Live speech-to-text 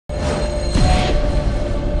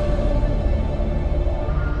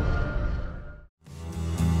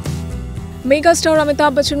Megastar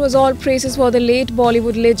Amitabh Bachchan was all praises for the late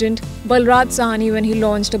Bollywood legend Balraj Sahni when he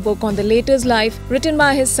launched a book on the latter's life written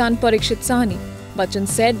by his son Parikshit Sahni. Bachchan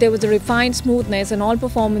said there was a refined smoothness in all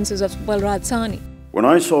performances of Balraj Sahni. When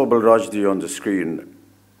I saw Balrajji on the screen,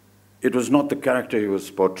 it was not the character he was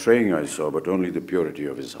portraying I saw, but only the purity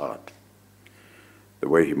of his heart. The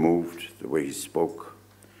way he moved, the way he spoke,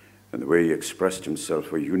 and the way he expressed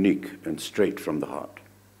himself were unique and straight from the heart.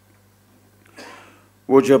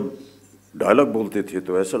 वो जब dialogue बोलते थे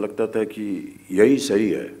तो ऐसा लगता था कि यही सही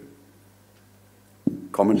है.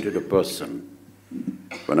 Commented a person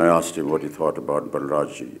when I asked him what he thought about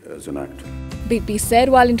Balrajji as an actor. BP said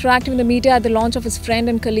while interacting with the media at the launch of his friend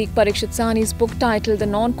and colleague Parikshit Sahni's book titled The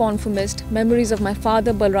Non-Conformist, Memories of My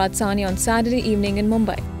Father Balraj Sahni on Saturday evening in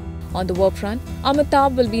Mumbai. On the work front,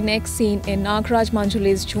 Amitabh will be next seen in Nagraj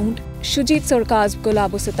Manjule's Jhund, Shujit Sarkar's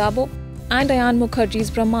Gulabo Sitabo and Ayan Mukherjee's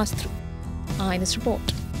Brahmastru. Eyewitness Report.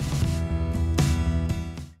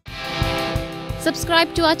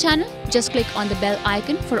 Subscribe to our channel. Just click on the bell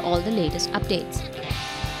icon for all the latest updates.